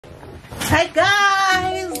Hi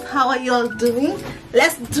guys, how are you all doing?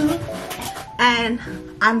 Let's do an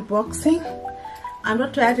unboxing. I'm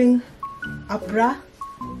not wearing a bra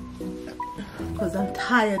because I'm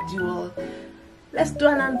tired, you all. Let's do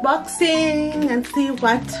an unboxing and see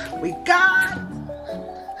what we got.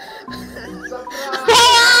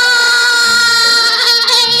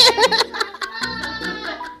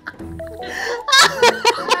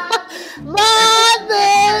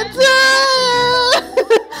 Birthday to you.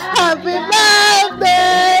 Happy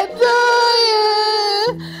birthday to you.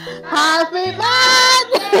 Happy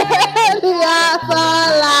birthday, dear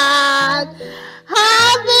Solange.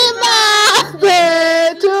 Happy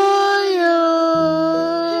birthday to you.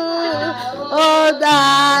 Oh,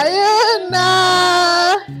 Diana.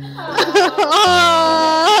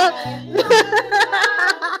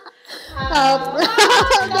 Happy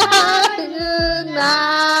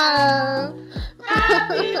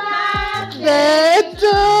birthday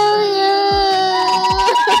to you.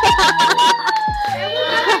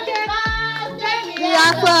 Dear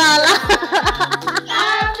Solange.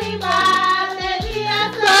 Happy birthday, dear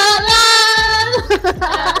Solange.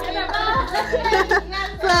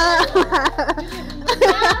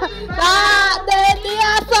 Birthday,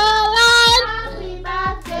 dear Solange.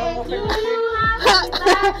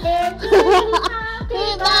 Happy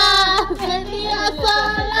birthday, dear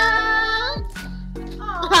Solange.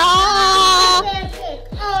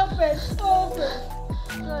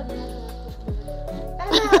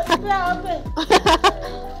 Open.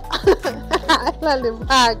 The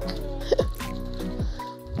bag.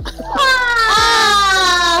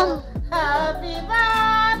 Happy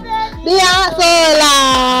birthday, dear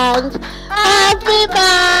Solange. Happy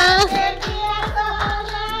birthday, dear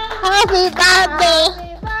Solange. Happy birthday.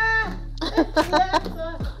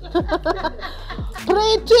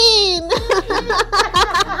 Preteen.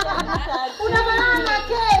 Unafanana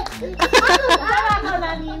cake.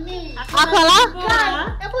 Akala?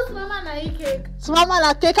 Hebu simama na hii cake. Simama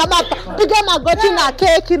na cake kama piga magoti na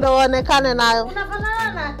cake ndio uonekane nayo.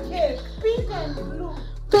 Unafanana na cake. Pink and blue.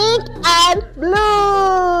 Pink and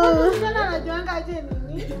blue. Unajua anajuanga je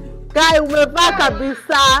nini? Guy umevaa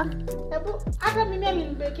kabisa. Hebu hata mimi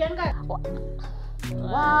alinibekianga.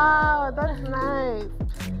 Wow, that's nice.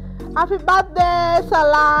 Happy birthday,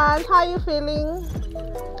 Solange. How are you feeling?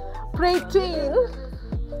 Preteen.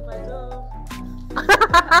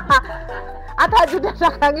 Hata Judy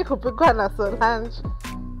atakangi kupigwa na Solange.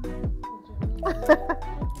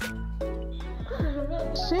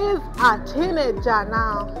 She's a teenager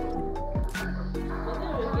now.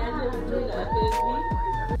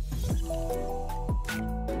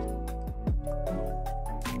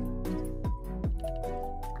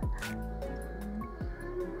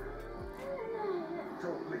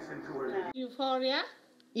 Euphoria?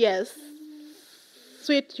 Yes.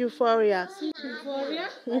 Sweet euphoria. Sweet euphoria?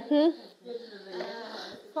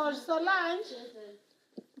 For Solange,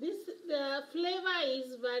 the flavor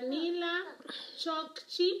is vanilla chalk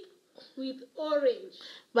chip with orange.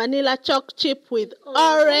 Vanilla chalk chip with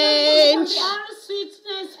orange. All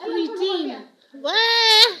sweetness preteen.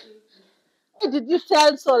 Where did you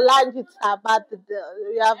tell Solange it's her birthday?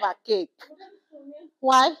 You have a cake.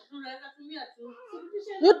 Why?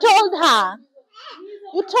 You told her.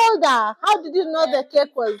 You told her. How did you know the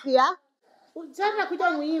cake was here?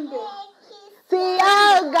 See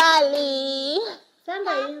you, Gali.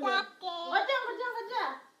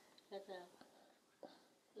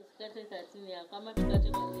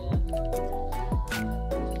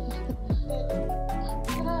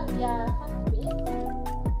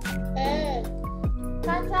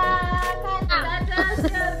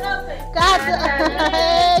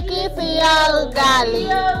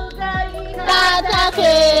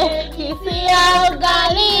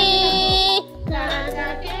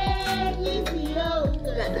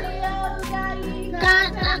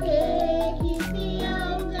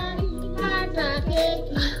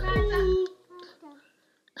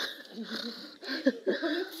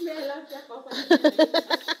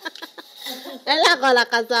 Ela kola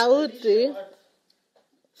kasauti.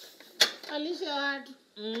 Alisha watu.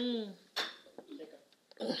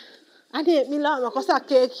 Adi mila makosa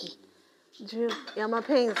keki. Juu ya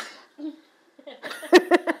mapenzi.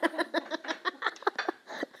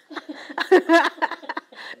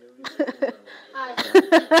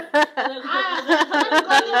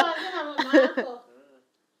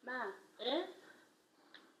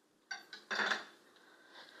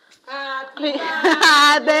 Happy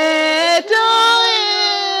birthday to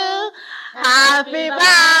you. Happy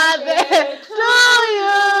birthday to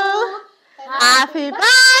you. Happy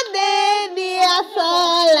birthday, dear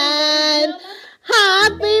Solange.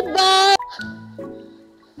 Happy birthday.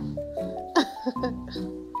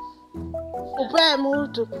 Upe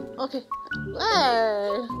mutu. Okay.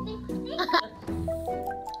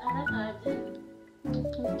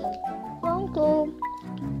 Welcome.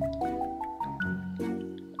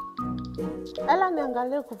 Ela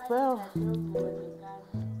niangalie kupeo.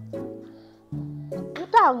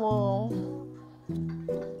 Kitamu.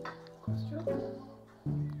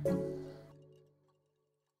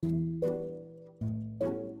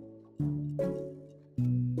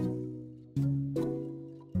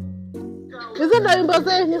 Isn't that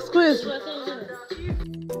embarrassing? Squeeze.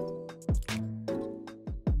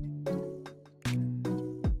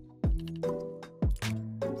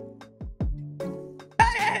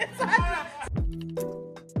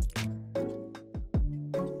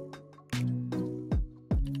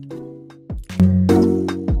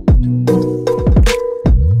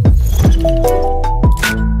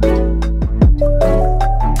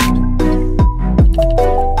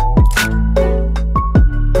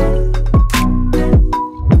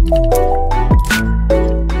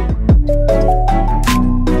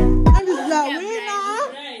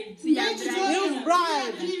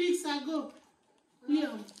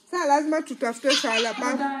 Hello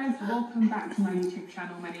guys, welcome back to my YouTube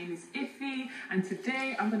channel. My name is Iffy, and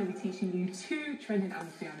today I'm going to be teaching you 2 trending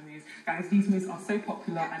unprepared moves. Guys, these moves are so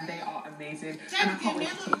popular and they are amazing, and I can't wait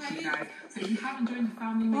to teach you guys. So if you haven't joined the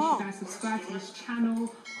family, make sure you guys subscribe to this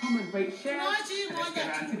channel, comment, rate, share, and let's get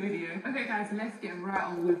right into the video. Okay guys, let's get right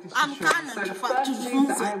on with this tutorial. So the first move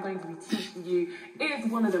that I am going to be teaching you is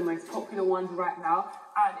one of the most popular ones right now,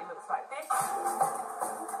 and it looks like this.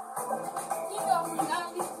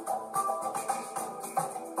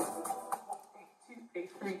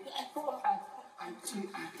 3, 4, and 2,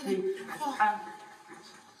 and 3, and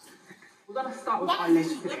we're going to start with our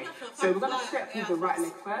legs today. So we're going to step with the right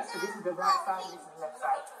leg first. So this is the right side, this is the left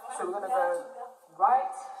side. So we're going to go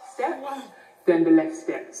right step, then the left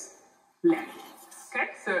steps, left. Okay,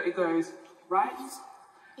 so it goes right,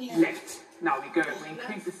 left. Now we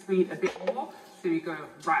increase the speed a bit more. So we go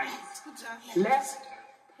right, left,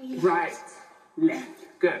 right,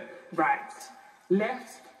 left. Go right,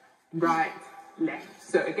 left, right, left.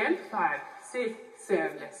 So again, 5, 6,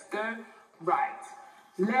 7, let's go. Right,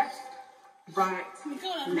 left, right,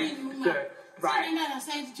 left. Go right,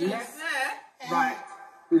 left, right,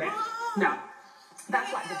 left. Now,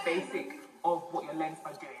 that's like the basic of what your legs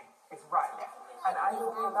are doing. It's right, left. And as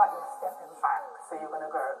you're doing that, you're stepping back. So you're going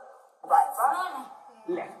to go right back,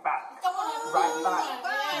 left back, right back,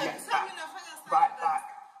 left back, right back,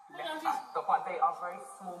 left back. But they are very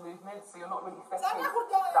small movements, so you're not really stepping that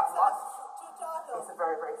much. It's a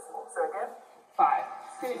very, very small. So again, 5,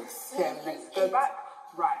 6, 7. Let's go back.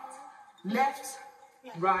 Right, left,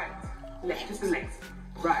 right, left. Just the legs.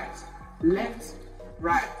 Right, left,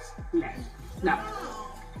 right, left. Now,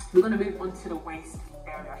 we're going to move on to the waist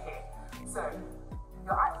area here. So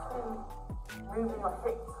you're actually moving your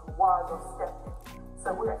hips while you're stepping.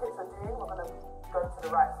 So what your hips are doing, we're going to go to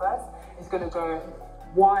the right first. It's going to go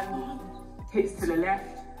 1, hits to the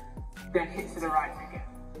left, then hits to the right again.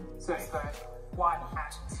 So it goes 1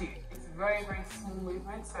 and 2. It's a very, very small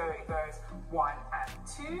movement. So it goes 1 and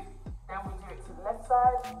 2. Then we do it to the left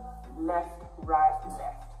side, left, right,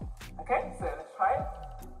 left. Okay, so let's try it.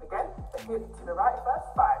 Again, the hip to the right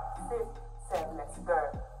first. 5, 6, 7, let's go.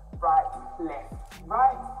 Right, left,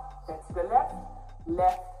 right. Then to the left,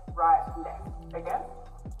 left, right, left. Again,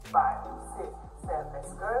 5, 6, 7,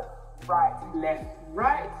 let's go. Right, left,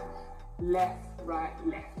 right, left, right,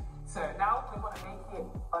 left. So now we want to make it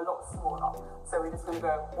a lot smaller. So we're just going to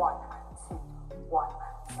go 1 and 2, 1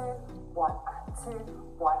 and 2, 1 and 2,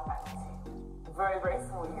 1 and 2. Very, very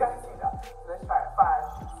small. You guys see that? So let's try it.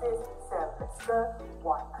 5, 6, 7, let's go.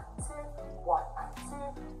 1 and 2, 1 and 2,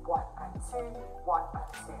 1 and 2, 1 and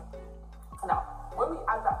 2. Now, when we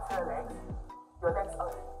add that to the legs, your legs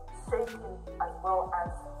are shaking as well as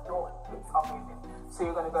your hips are moving. So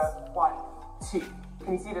you're going to go 1, 2.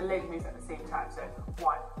 Can you see the leg moves at the same time? So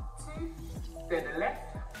 1, 2, then the left,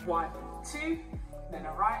 1, 2, then the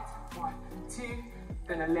right, 1, 2,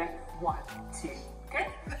 then the left, 1, 2. Okay?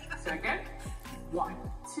 So again, 1,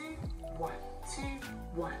 2, 1, 2,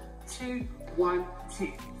 1, 2, 1,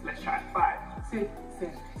 2. So let's try it. 5, 6,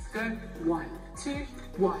 7. Let's go. 1, 2,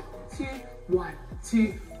 1, 2, 1,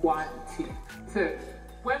 2, 1, 2. So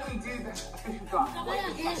when we do the official dance, what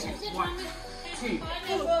is it? 1, 2,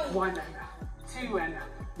 1 and 2 and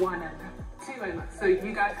 1 and 2 and so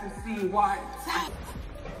you guys can see why.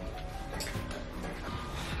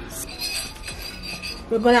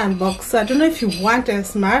 We're gonna unbox. So I don't know if you want a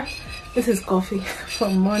smart. This is coffee for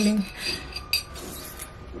morning.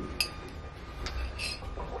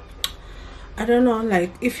 I don't know,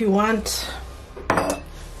 like if you want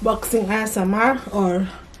boxing ASMR or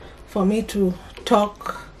for me to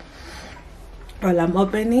talk while I'm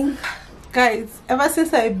opening. Guys, ever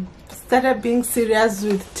since I started being serious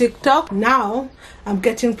with TikTok, now I'm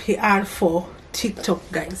getting PR for TikTok,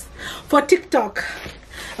 guys. For TikTok,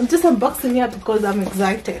 I'm just unboxing here because I'm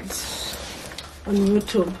excited on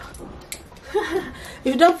YouTube.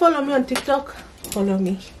 If you don't follow me on TikTok, follow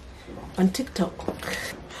me on TikTok.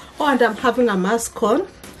 Oh, and I'm having a mask on.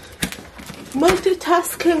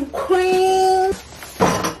 Multitasking queen.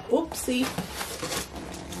 Oopsie.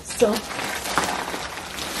 So,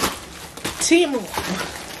 Timo.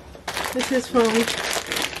 This is from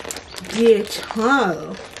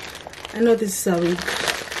DHL. I know this is a wig.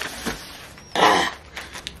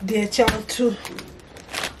 DHL too.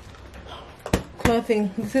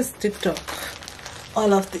 Clothing. This is TikTok.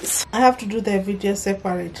 All of this. I have to do the video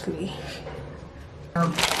separately.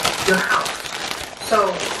 Your house.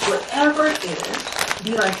 So whatever it is,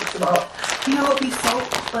 be like it's about. You know, it'd be so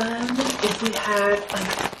fun if we had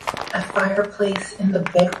like a fireplace in the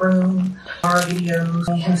bedroom. Our videos,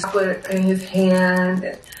 him put it in his hand,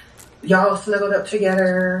 and y'all snuggled up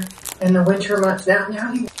together in the winter months. Now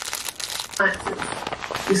you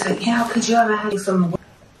say, yeah, could you ever have some?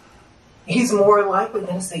 He's more likely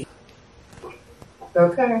than to say,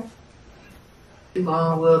 okay. Too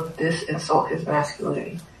long will this insult his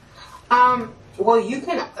masculinity? Well, you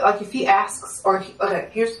can, like, if he asks, or okay,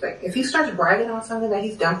 here's the thing: if he starts bragging on something that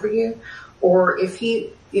he's done for you, or if he,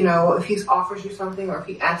 you know, if he offers you something, or if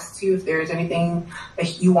he asks you if there's anything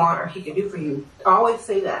that you want or he can do for you, always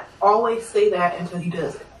say that. Always say that until he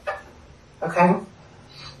does it. Okay?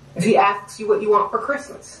 If he asks you what you want for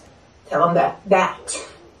Christmas, tell him that.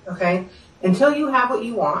 Okay? Until you have what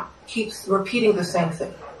you want, keeps repeating the same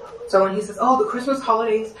thing. So when he says, oh, the Christmas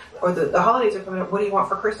holidays, or the holidays are coming up, what do you want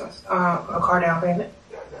for Christmas? A car down payment?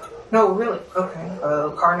 No, really? Okay.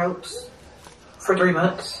 Car notes for 3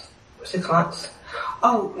 months, 6 months.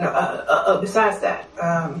 Oh, no, besides that,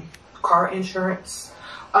 car insurance.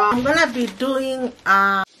 I'm gonna be doing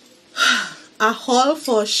a haul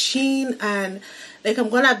for Shein, and like I'm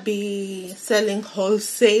gonna be selling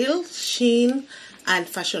wholesale Shein and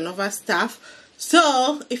Fashion Nova stuff.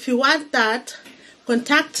 So if you want that,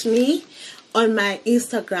 contact me on my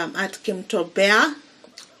Instagram at KimToBear.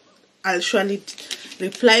 I'll surely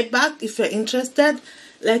reply back if you're interested.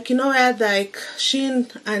 Like, you know, where like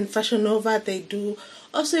Shein and Fashion Nova, they do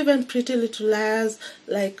also even Pretty Little Liars,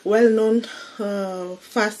 like well-known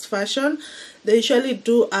fast fashion. They usually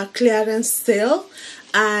do a clearance sale,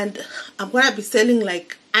 and I'm gonna be selling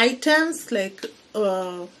like items, like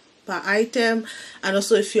per item. And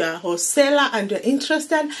also, if you're a wholesaler and you're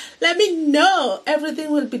interested, let me know.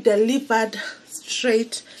 Everything will be delivered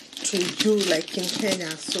straight to you, like in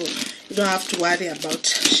Kenya, so you don't have to worry about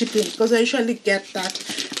shipping, because I usually get that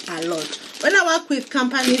a lot. When I work with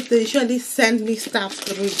companies, they usually send me stuff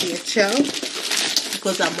through DHL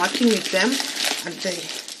because I'm working with them, and they,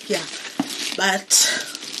 yeah. But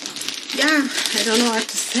yeah, I don't know what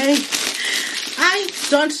to say. I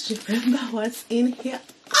don't remember what's in here.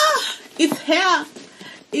 Ah, it's hair.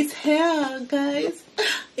 It's hair, guys.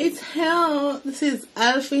 It's hair. This is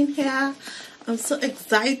Alvin hair. I'm so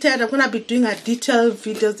excited. I'm gonna be doing a detailed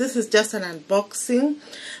video. This is just an unboxing,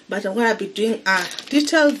 but I'm gonna be doing a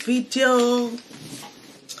detailed video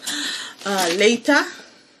later.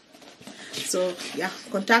 So yeah,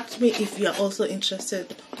 contact me if you are also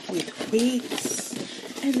interested with wigs.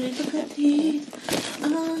 And then look at this.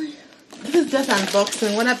 This is just unboxing.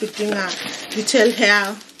 I'm gonna be doing a detailed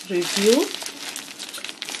hair review.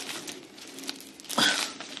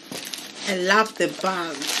 I love the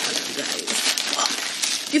bag, guys.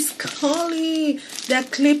 It's curly. They're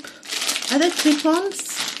are they clip-ons?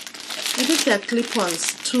 I think they're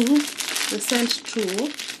clip-ons too. They sent two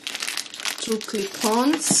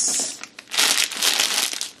clip-ons.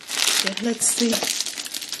 Okay, let's see.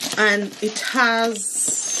 And it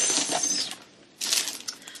has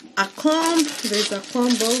a comb. There's a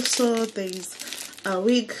comb also. There's a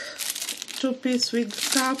wig, two-piece wig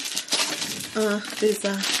cap. There's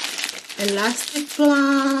a elastic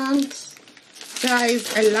band.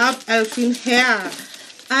 Guys, I love Elfin hair.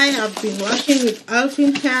 I have been working with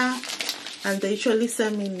Elfin hair, and they usually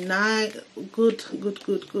send me nice, good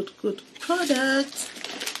products.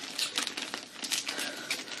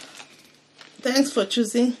 Thanks for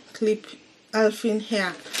choosing Clip Elfin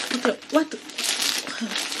hair. Okay, what?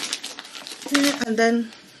 Yeah, and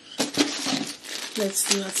then let's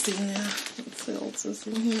see what's in here. Let's see what's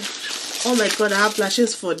in here. Oh my god, I have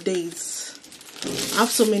lashes for days. I have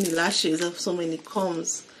so many lashes, I have so many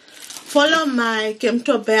combs. Follow my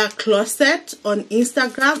Kemto Bear Closet on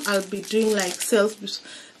Instagram. I'll be doing like sales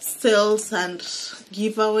and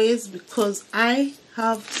giveaways because I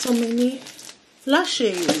have so many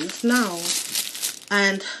lashes now,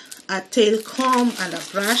 and a tail comb and a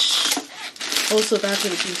brush. Also, that will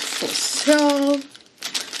be for sale.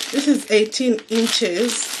 This is 18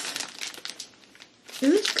 inches.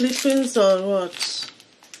 Is it clip-ins or what?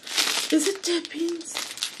 Is it tape-ins?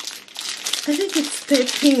 I think it's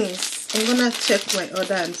tape-ins. I'm gonna check my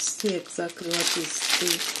order and see exactly what is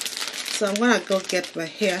this. So I'm gonna go get my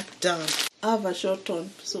hair done. I have a short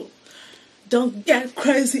one, so don't get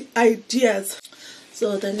crazy ideas.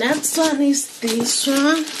 So the next one is this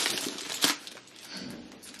one.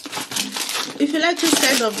 If you like this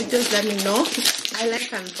kind of videos, let me know. I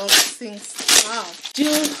like unboxing stuff.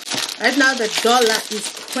 Right now the dollar is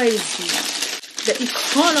crazy. The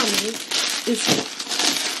economy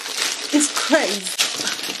is crazy.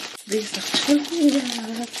 This actually,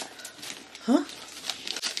 huh?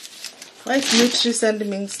 Why is Nutri sending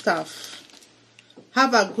me stuff?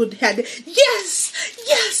 Have a good hair day. Yes,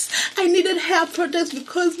 I needed hair products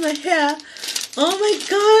because my hair. Oh my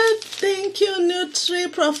God! Thank you, Nutri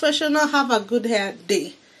Professional. Have a good hair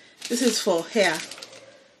day. This is for hair.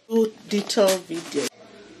 Good detailed video.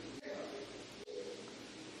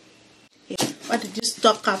 What did you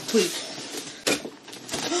stock up with?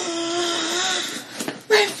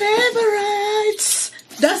 My favorites!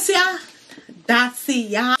 Dacia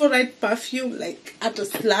favorite perfume, like at a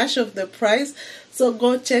slash of the price. So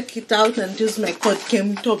go check it out and use my code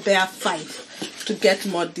KemtoBear5 to get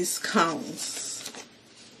more discounts.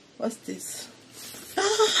 What's this?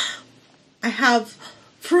 I have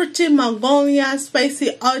fruity magnolia,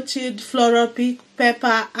 spicy orchid, floral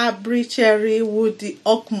pepper, abri, cherry, woody,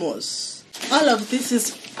 oak moss. All of this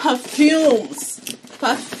is perfumes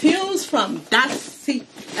from Dacia.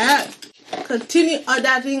 Continue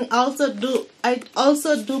ordering. I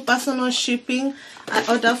also do personal shipping. I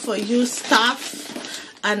order for you stuff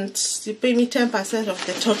and you pay me 10% of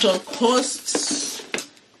the total cost.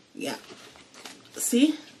 Yeah,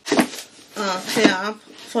 see, here,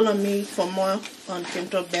 follow me for more on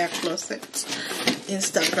Kemto Bear Closet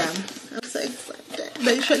Instagram. I'm so excited.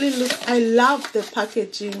 They usually I love the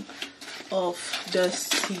packaging of the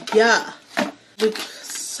cigar. Look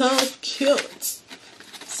so cute.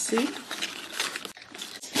 See,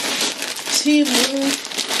 Timu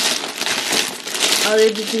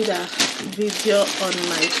already did a video on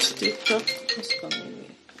my TikTok. What's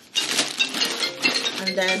coming?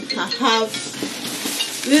 And then I have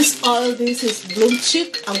this. All this is Bloom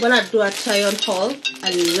Chic. I'm gonna do a try-on haul.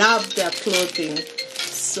 I love their clothing.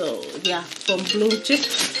 So yeah, from Bloom Chic.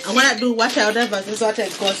 I'm gonna do what I ordered versus what I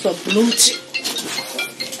got from Bloom Chic.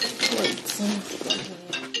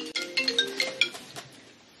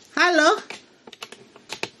 Hello.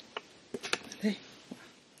 Hey.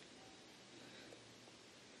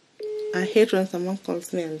 I hate when someone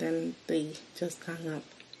calls me and then they just hang up.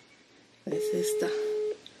 My sister.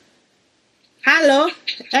 Hello.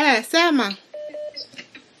 Sema.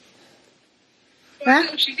 Huh?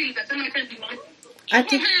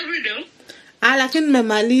 Ati. Lakini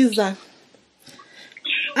nimemaliza.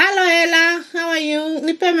 Hello Ella, how are you?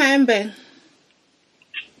 Nipe maembe.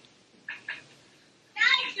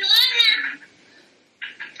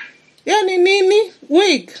 Yo ni nini?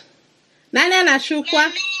 Wig. Nani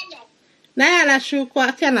anashukwa? Nani anashukwa?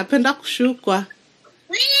 Aki anapenda kushukwa.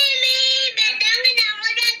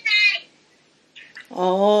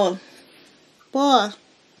 Oh. Poa.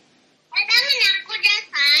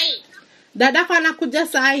 Dadako anakuja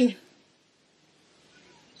sai.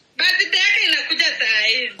 Birthday yake inakuja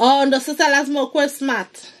sai. Oh, ndo sasa lazima ukuwe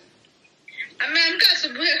smart. Ameamka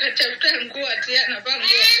asubuhi akatafuta nguo ati anavaa nguo.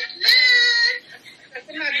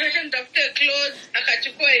 Akasema acha nitafute clothes,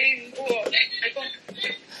 akachukua hii nguo.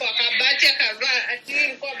 Kwa kabati akavaa ati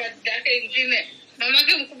ilikuwa birthday yake ingine.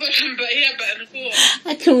 Mamake mkubwa atambaia nguo.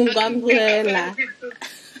 Akimbangwela.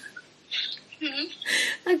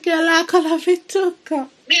 Akiala akala vituka.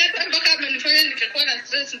 Mimi hata mpaka amenifanya nikakuwa na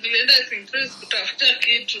stress, nilienda Pinterest kutafuta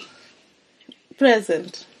kitu.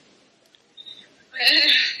 Present.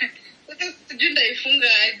 Sasa sijui ndaifunga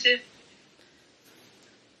aje.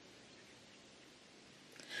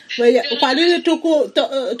 Wewe kwa nini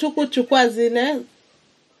tukuchukua zile?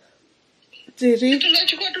 Tiri.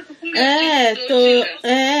 Tunachukua tukufunga.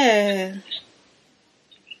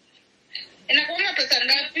 Inakuwa pesa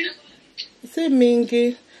ngapi? Si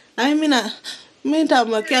mingi. Mimi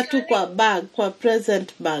nitamwekea tu kwa bag, kwa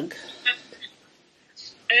present bag.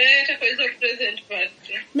 Kwa hizo present bag.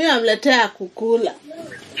 Mimi namletea kukula.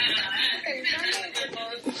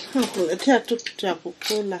 Nakuletea tu kitu ya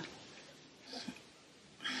kukula.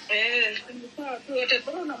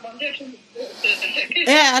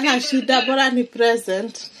 Ana shida bora ni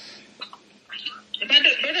present. Bado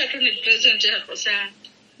tu ni present yako sana.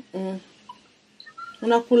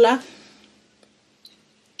 Unakula?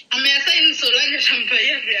 Ameassign Solange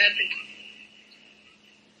tampaya viatu.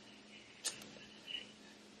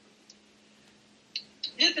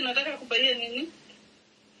 Jesi nataka kubaia nini?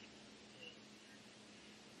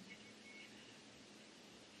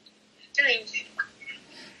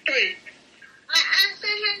 Toy.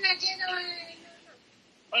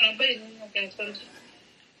 Wanabai nini wakinisonja?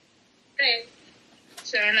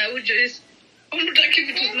 Sana ujoisi. Umutaki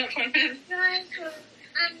vitu zinafanana.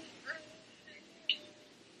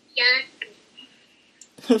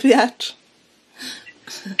 Viatu.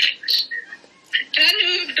 Yaani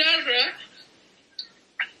huyu mtoto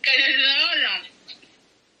kaya naona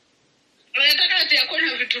anataka ati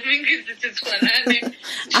akona vitu mingi zisizofanane.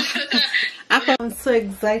 I'm so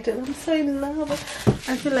excited. I'm so in love.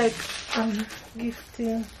 I feel like I'm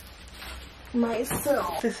gifting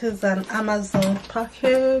myself. This is an Amazon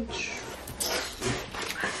package.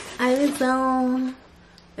 Amazon.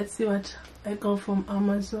 Let's see what I got from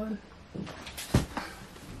Amazon.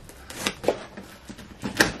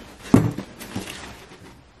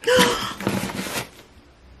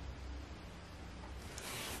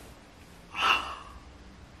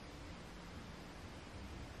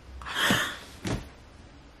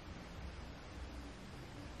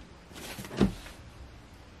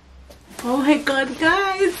 Oh my god,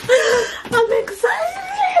 guys, I'm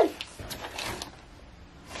excited.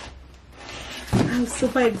 I'm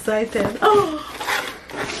super excited. Oh,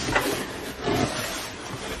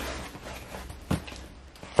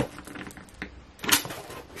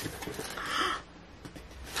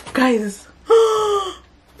 guys.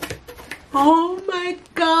 Oh my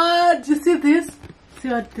god, you see this? See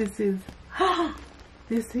what this is?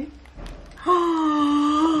 You see?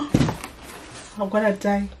 I'm gonna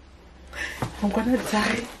die. I'm gonna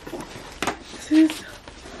die.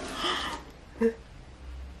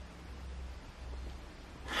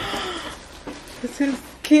 This is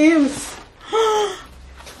Kim's.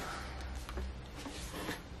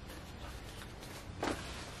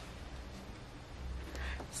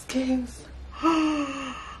 Skims.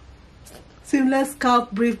 Seamless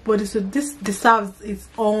scalp brief bodysuit. This deserves its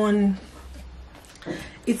own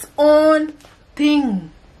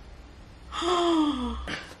thing.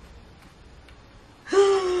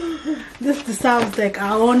 This deserves like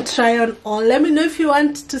our own try on all. Let me know if you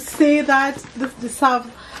want to say that. This deserves,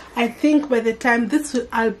 I think by the time this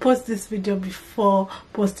I'll post this video before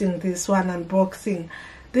posting this one unboxing.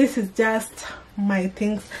 This is just my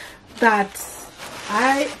things that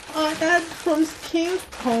I ordered from Skims.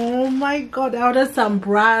 Oh my god, I ordered some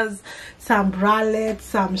bras, some bralettes,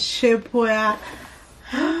 some shapewear.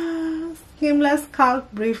 Seamless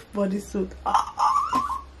scalp brief bodysuit.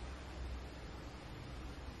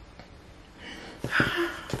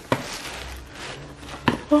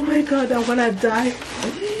 Oh my god, I'm gonna die.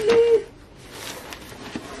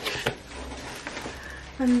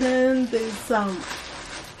 And then there's some.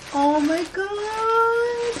 Oh my god.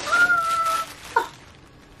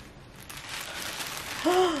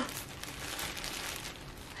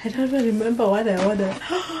 I don't even remember what I ordered.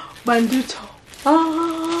 Bandito.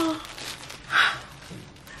 Oh,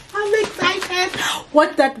 I'm excited.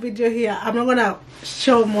 Watch that video here. I'm not gonna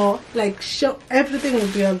show more, like show everything will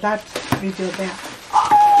be on that video there.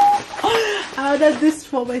 I ordered this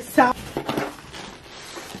for myself.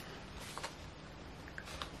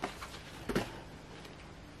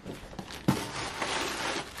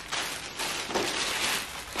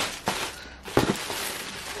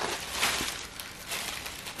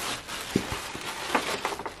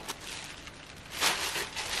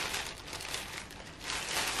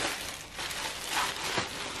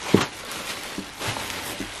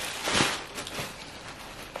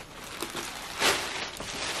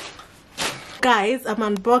 Guys, I'm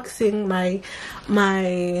unboxing my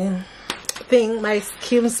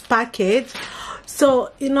Skims package.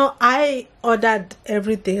 So you know, I ordered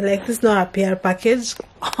everything. Like, this is not a PR package.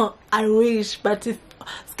 I wish, but if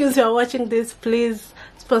Skims, you're watching this, please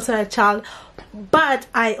sponsor a child. But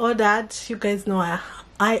I ordered, you guys know,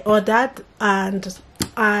 I ordered and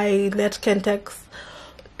I let Kentex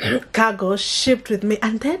cargo shipped with me,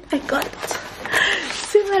 and then I got,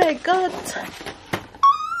 see what I got?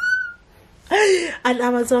 An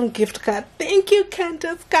Amazon gift card. Thank you,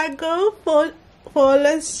 Kentex Cargo, for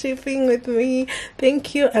always shipping with me.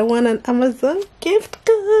 Thank you. I want an Amazon gift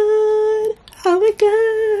card. Oh my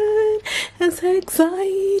god, I'm so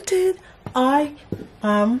excited. I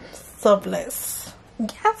am so blessed.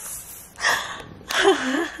 Yes,